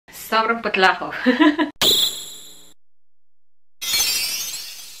Sobrang putla ko.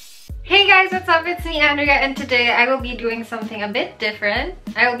 Hey guys, what's up? It's me, Andrea, and today I will be doing something a bit different.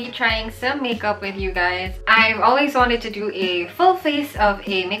 I will be trying some makeup with you guys. I've always wanted to do a full face of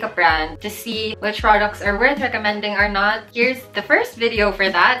a makeup brand to see which products are worth recommending or not. Here's the first video for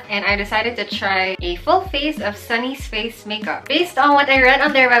that, and I decided to try a full face of Sunnies Face makeup. Based on what I read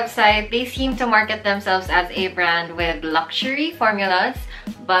on their website, they seem to market themselves as a brand with luxury formulas,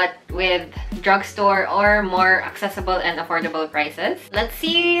 but with drugstore or more accessible and affordable prices. Let's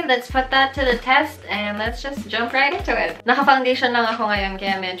see, let's put that to the test and let's just jump right into it. Naka-foundation lang ako ngayon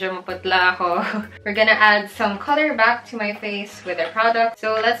kaya medyo maputla ako. We're gonna add some color back to my face with their product.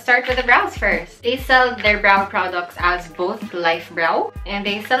 So let's start with the brows first. They sell their brow products as both Lifebrow and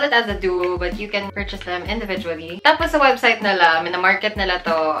they sell it as a duo, but you can purchase them individually. Tapos sa website nila, minamarket nila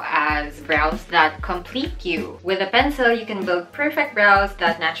to as brows that complete you. With a pencil, you can build perfect brows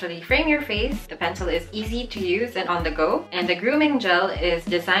that naturally frame your face. The pencil is easy to use and on the go. And the grooming gel is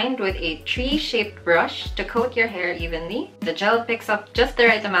designed with a tree-shaped brush to coat your hair evenly. The gel picks up just the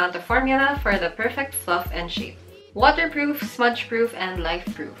right amount of formula for the perfect fluff and shape. Waterproof, smudge-proof, and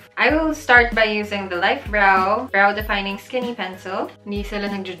life-proof. I will start by using the Lifebrow Brow Defining Skinny Pencil. Hindi sila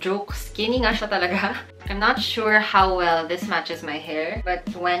nagjo-joke, skinny nga siya talaga. I'm not sure how well this matches my hair, but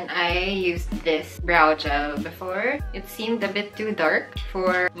when I used this brow gel before, it seemed a bit too dark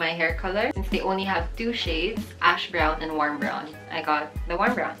for my hair color since they only have two shades, ash brown and warm brown. I got the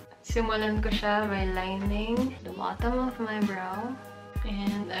warm brown. Simulan ko siya by lining the bottom of my brow.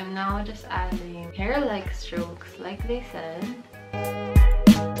 And I'm now just adding hair-like strokes, like they said.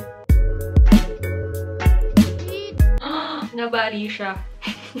 Nabali siya.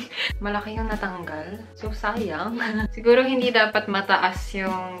 Malaki yung natanggal. So, sayang. Siguro hindi dapat mataas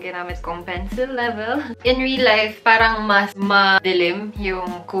yung ginamit kong pencil level. In real life, parang mas madilim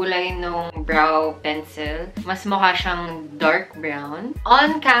yung kulay ng brow pencil. Mas mukha siyang dark brown.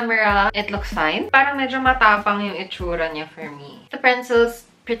 On camera, it looks fine. Parang medyo matapang yung itsura niya for me. The pencil's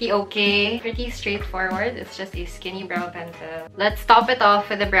pretty okay, pretty straightforward. It's just a skinny brow pencil. Let's top it off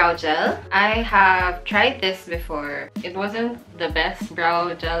with the brow gel. I have tried this before. It wasn't the best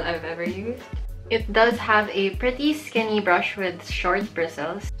brow gel I've ever used. It does have a pretty skinny brush with short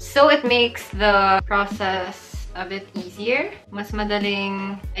bristles, so it makes the process a bit easier. Mas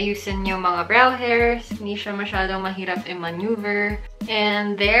madaling ayusin yung mga brow hairs. Hindi siya masyadong mahirap i-maneuver.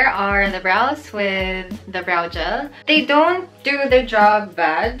 And there are the brows with the brow gel. They don't do their job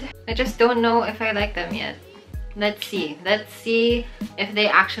bad. I just don't know if I like them yet. Let's see. Let's see if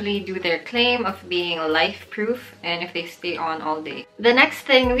they actually do their claim of being life-proof and if they stay on all day. The next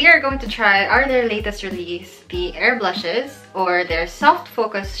thing we are going to try are their latest release, the Airblushes, or their soft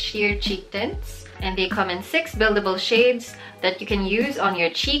focus sheer cheek tints. And they come in 6 buildable shades that you can use on your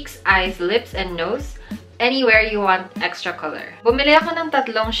cheeks, eyes, lips, and nose. Anywhere you want extra color. Bumili ako ng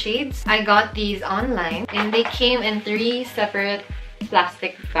 3 shades. I got these online and they came in 3 separate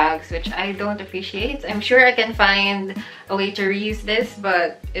plastic bags, which I don't appreciate. I'm sure I can find a way to reuse this,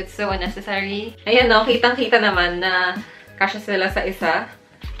 but it's so unnecessary. Ayan no, kitang-kita naman na kasya sila sa isa.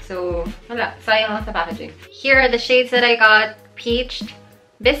 So, wala. Sayang lang sa packaging. Here are the shades that I got. Peached,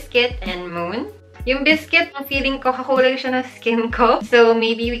 Biscuit, and Moon. Yung Biscuit, ang feeling ko kakulay siya na skin ko. So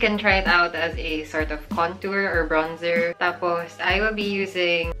maybe we can try it out as a sort of contour or bronzer. Tapos, I will be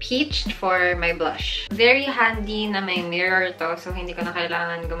using Peached for my blush. Very handy na may mirror to, so hindi ko na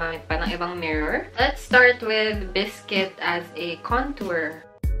kailangan gumamit pa ng ibang mirror. Let's start with Biscuit as a contour.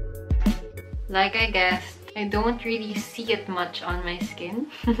 Like I guessed, I don't really see it much on my skin.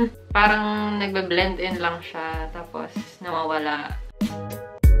 Parang nagbe-blend in lang siya, tapos nawawala.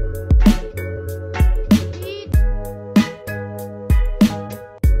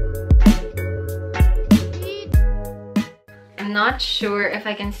 I'm not sure if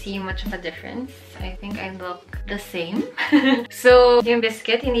I can see much of a difference. I think I look the same. So, yung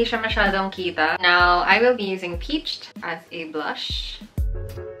Biscuit, hindi siya masyadong kita. Now, I will be using Peached as a blush.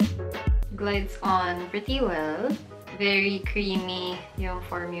 Glides on pretty well. Very creamy yung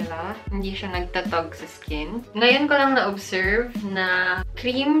formula. Hindi siya nagtatag sa skin. Ngayon ko lang na-observe na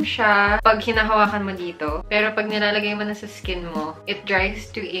cream siya pag hinahawakan mo dito. Pero pag nilalagay mo na sa skin mo, it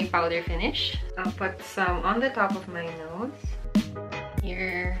dries to a powder finish. I'll put some on the top of my nose.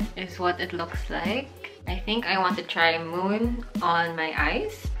 Here is what it looks like. I think I want to try Moon on my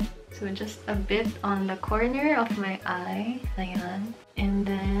eyes. So just a bit on the corner of my eye. Ayan. And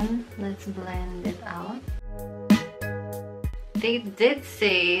then, let's blend it out. They did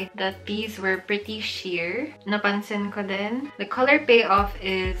say that these were pretty sheer. Napansin ko din. The color payoff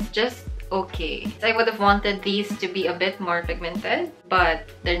is just okay. I would have wanted these to be a bit more pigmented, but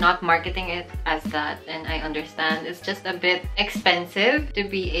they're not marketing it as that, and I understand. It's just a bit expensive to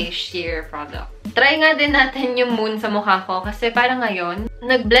be a sheer product. Try nga din natin yung Moon sa mukha ko kasi parang ngayon,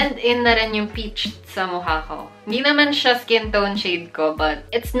 nag-blend in na rin yung peach sa mukha ko. Hindi naman siya skin tone shade ko, but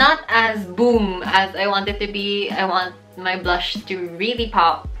it's not as boom as I want it to be. I want my blush to really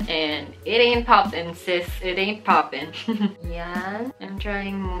pop, and it ain't poppin', sis. It ain't poppin'. Yan. I'm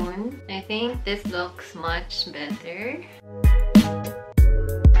trying Moon. I think this looks much better.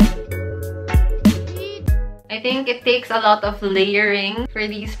 I think it takes a lot of layering for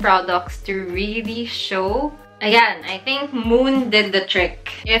these products to really show. Ayan, I think Moon did the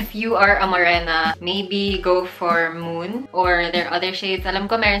trick. If you are a morena, maybe go for Moon. Or there are other shades. Alam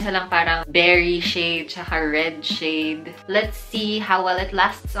ko meron silang parang berry shade, tsaka red shade. Let's see how well it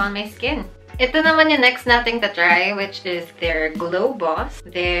lasts on my skin. Ito naman yung next nating to-try, which is their Glowboss,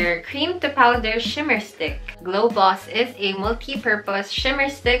 their Cream to Powder Shimmer Stick. Glowboss is a multi-purpose shimmer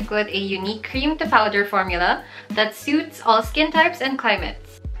stick with a unique cream to powder formula that suits all skin types and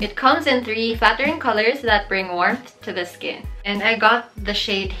climates. It comes in 3 flattering colors that bring warmth to the skin. And I got the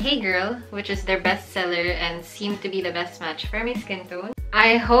shade Hey Girl, which is their best seller and seemed to be the best match for my skin tone.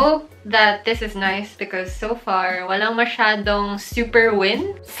 I hope that this is nice because so far, walang masyadong super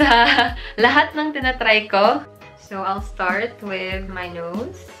win sa lahat ng tinatry ko. So I'll start with my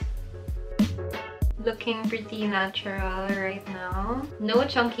nose. Looking pretty natural right now. No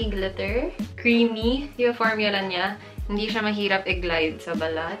chunky glitter. Creamy yung formula niya. Hindi siya mahirap i-glide sa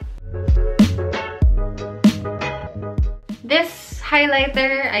balat. This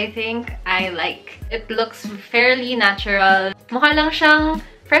highlighter, I think I like. It looks fairly natural. Mukha lang siyang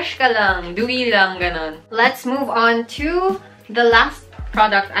fresh ka lang, dewy lang, ganon. Let's move on to the last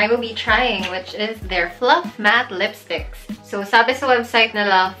product I will be trying, which is their Fluffmatte lipsticks. So sabi sa website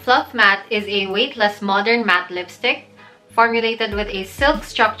nila, Fluffmatte is a weightless modern matte lipstick formulated with a silk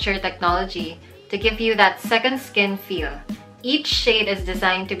structure technology to give you that second skin feel. Each shade is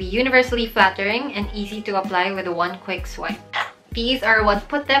designed to be universally flattering and easy to apply with one quick swipe. These are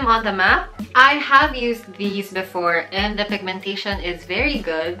what put them on the map. I have used these before and the pigmentation is very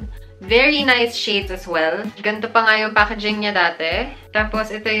good. Very nice shades as well. Ganito pa nga yung packaging niya dati.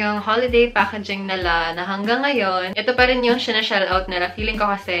 Tapos ito yung holiday packaging nila na hanggang ngayon, ito pa rin yung sinashell out nila. Feeling ko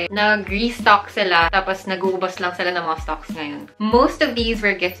kasi nag-restock sila tapos nag-uubos lang sila ng mga stocks ngayon. Most of these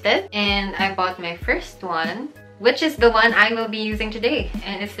were gifted and I bought my first one, which is the one I will be using today.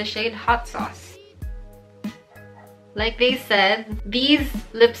 And it's the shade Hot Sauce. Like they said, these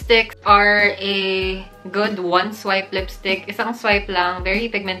lipsticks are a good one-swipe lipstick. Isang swipe lang.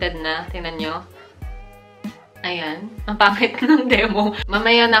 Very pigmented na. Tingnan nyo. Ayan. Ang pangit ng demo.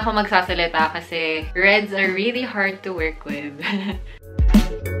 Mamaya na ako magsasalita kasi reds are really hard to work with.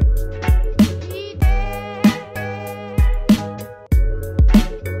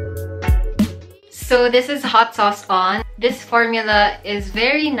 So this is Hot Sauce on. This formula is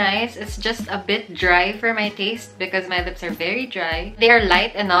very nice. It's just a bit dry for my taste because my lips are very dry. They are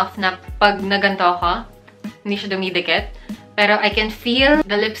light enough na pag naganto ako, hindi siya dumidikit. Pero I can feel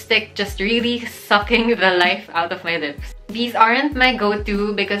the lipstick just really sucking the life out of my lips. These aren't my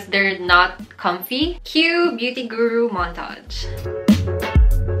go-to because they're not comfy. Cue Beauty Guru montage.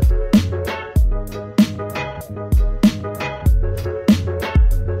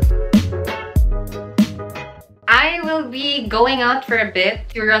 I will be going out for a bit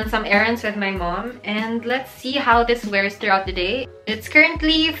to run some errands with my mom, and let's see how this wears throughout the day. It's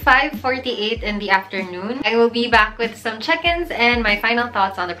currently 5:48 in the afternoon. I will be back with some check-ins and my final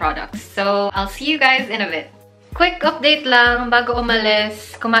thoughts on the products. So I'll see you guys in a bit. Quick update lang bago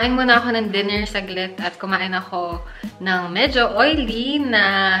umalis. Kumain muna ako ng dinner saglit at kumain ako ng medyo oily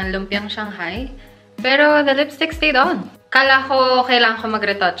na lumpiang Shanghai. Pero the lipstick stayed on. Kala ko kailangan ko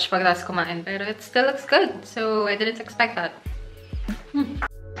mag-retouch pagkatapos kumain, pero it still looks good. So I didn't expect that.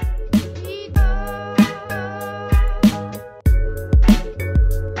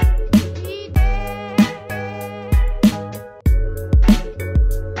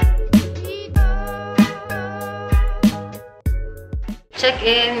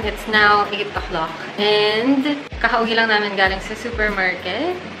 Check-in, it's now 8 o'clock. And kakauwi lang namin galing sa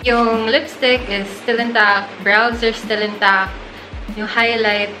supermarket. Yung lipstick is still intact, brows are still intact. Yung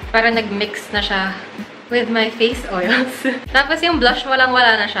highlight, parang nag-mix na siya with my face oils. Tapos yung blush,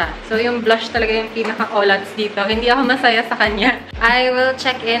 walang-wala na siya. So yung blush talaga yung pinaka-olats dito. Hindi ako masaya sa kanya. I will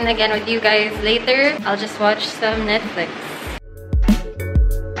check in again with you guys later. I'll just watch some Netflix.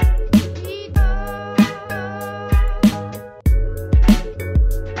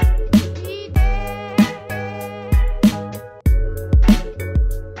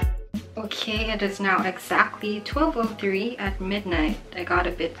 It is now exactly 12:03 at midnight. I got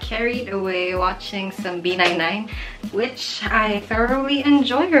a bit carried away watching some B99, which I thoroughly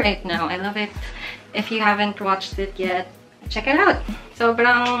enjoy right now. I love it. If you haven't watched it yet, check it out.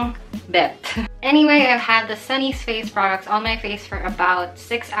 Sobrang bet. Anyway, I've had the Sunnies Face products on my face for about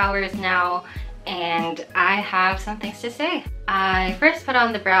 6 hours now, and I have some things to say. I first put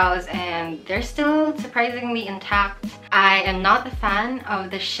on the brows and they're still surprisingly intact. I am not a fan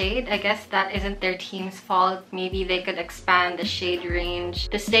of the shade. I guess that isn't their team's fault. Maybe they could expand the shade range.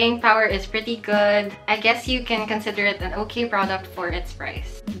 The staying power is pretty good. I guess you can consider it an okay product for its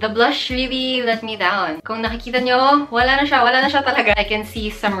price. The blush really let me down. Kung nakikita nyo, wala na siya talaga. I can see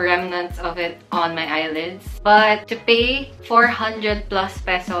some remnants of it on my eyelids. But to pay 400 plus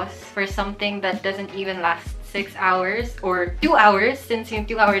pesos for something that doesn't even last 6 hours or 2 hours, since yung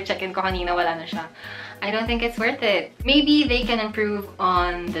 2-hour check-in ko kanina wala na siya, I don't think it's worth it. Maybe they can improve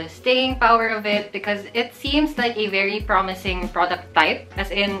on the staying power of it, because it seems like a very promising product type.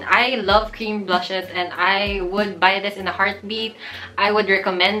 As in, I love cream blushes and I would buy this in a heartbeat. I would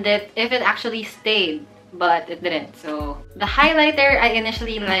recommend it if it actually stayed. But it didn't. So the highlighter I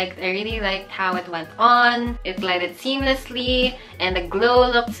initially liked. I really liked how it went on. It glided seamlessly and the glow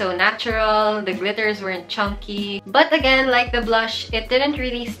looked so natural. The glitters weren't chunky. But again, like the blush, it didn't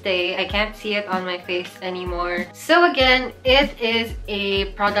really stay. I can't see it on my face anymore. So again, it is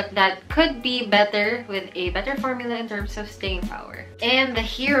a product that could be better with a better formula in terms of staying power. And the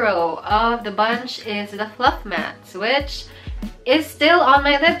hero of the bunch is the Fluffmatte, which is still on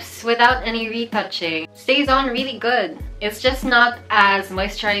my lips without any retouching. Stays on really good. It's just not as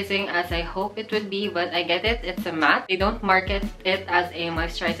moisturizing as I hope it would be, but I get it. It's a matte. They don't market it as a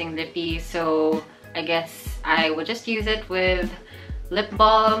moisturizing lippy, so I guess I would just use it with lip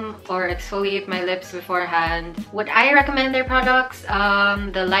balm or exfoliate my lips beforehand. Would I recommend their products?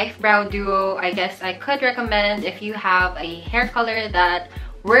 The Lifebrow duo, I guess I could recommend if you have a hair color that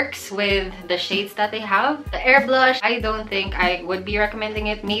works with the shades that they have. The Airblush, I don't think I would be recommending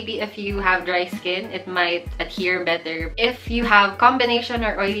it. Maybe if you have dry skin, it might adhere better. If you have combination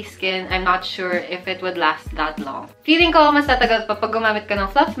or oily skin, I'm not sure if it would last that long. Feeling ko mas tatagal pa pag gumamit ka ng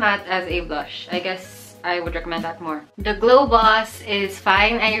Fluffmatte as a blush. I guess I would recommend that more. The Glowboss is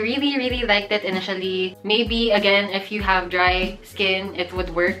fine. I really liked it initially. Maybe again, if you have dry skin, it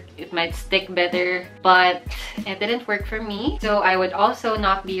would work. It might stick better, but it didn't work for me. So I would also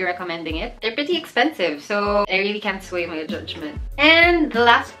not be recommending it. They're pretty expensive, so I really can't sway my judgment. And the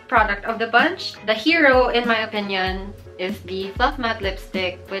last product of the bunch, the hero in my opinion, is the Fluffmatte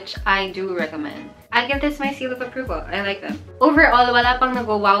lipstick, which I do recommend. I give this my seal of approval. I like them. Overall, wala pang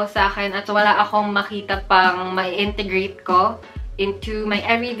nag-wow sa akin at wala akong makita pang ma-integrate ko into my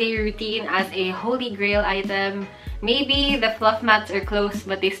everyday routine as a holy grail item. Maybe the Fluffmattes are close,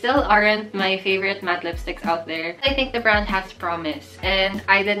 but they still aren't my favorite matte lipsticks out there. I think the brand has promise, and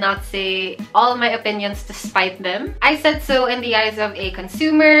I did not say all my opinions to spite them. I said so in the eyes of a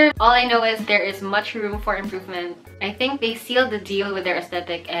consumer. All I know is there is much room for improvement. I think they sealed the deal with their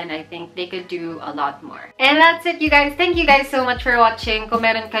aesthetic, and I think they could do a lot more. And that's it, you guys. Thank you guys so much for watching. Kung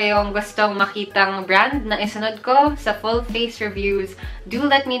meron kayong gustong makitang brand na isunod ko sa full face reviews, do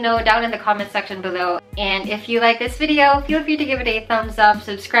let me know down in the comment section below. And if you like this video, feel free to give it a thumbs up,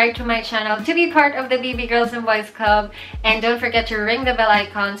 subscribe to my channel to be part of the BB Girls and Boys Club, and don't forget to ring the bell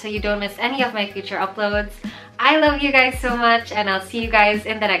icon so you don't miss any of my future uploads. I love you guys so much, and I'll see you guys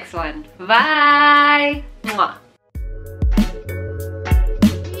in the next one. Bye!